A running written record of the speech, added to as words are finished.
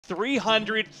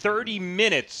330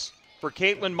 minutes for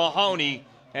Caitlin Mahoney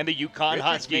and the UConn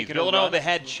Huskies. Villanova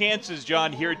had chances,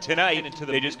 John, here tonight.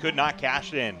 They just could not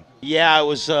cash in. Yeah, it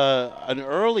was an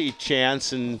early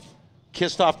chance and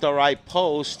kissed off the right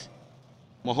post.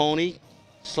 Mahoney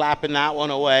slapping that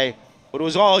one away. But it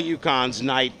was all UConn's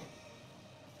night.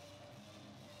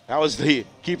 That was the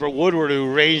keeper Woodward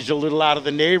who ranged a little out of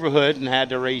the neighborhood and had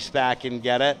to race back and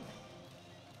get it.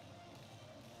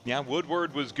 Yeah,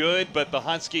 Woodward was good, but the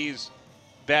Huskies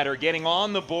better. Getting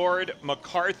on the board,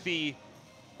 McCarthy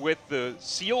with the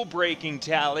seal-breaking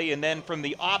tally, and then from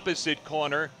the opposite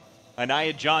corner,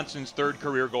 Anaya Johnson's third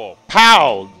career goal.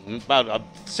 Pow! About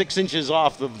 6 inches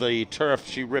off of the turf,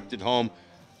 she ripped it home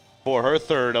for her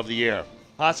third of the year.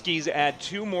 Huskies add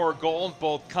 2 more goals,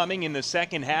 both coming in the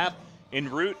second half, en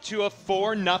route to a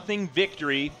 4-0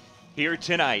 victory here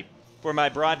tonight. For my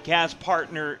broadcast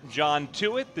partner, John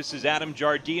Tewitt, this is Adam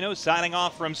Giardino signing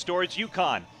off from Stores.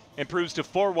 UConn improves to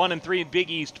 4-1-3 in Big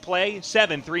East play,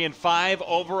 7-3-5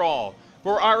 overall.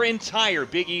 For our entire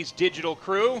Big East digital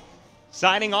crew,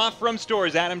 signing off from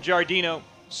Stores, Adam Giardino.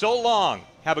 So long.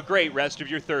 Have a great rest of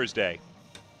your Thursday.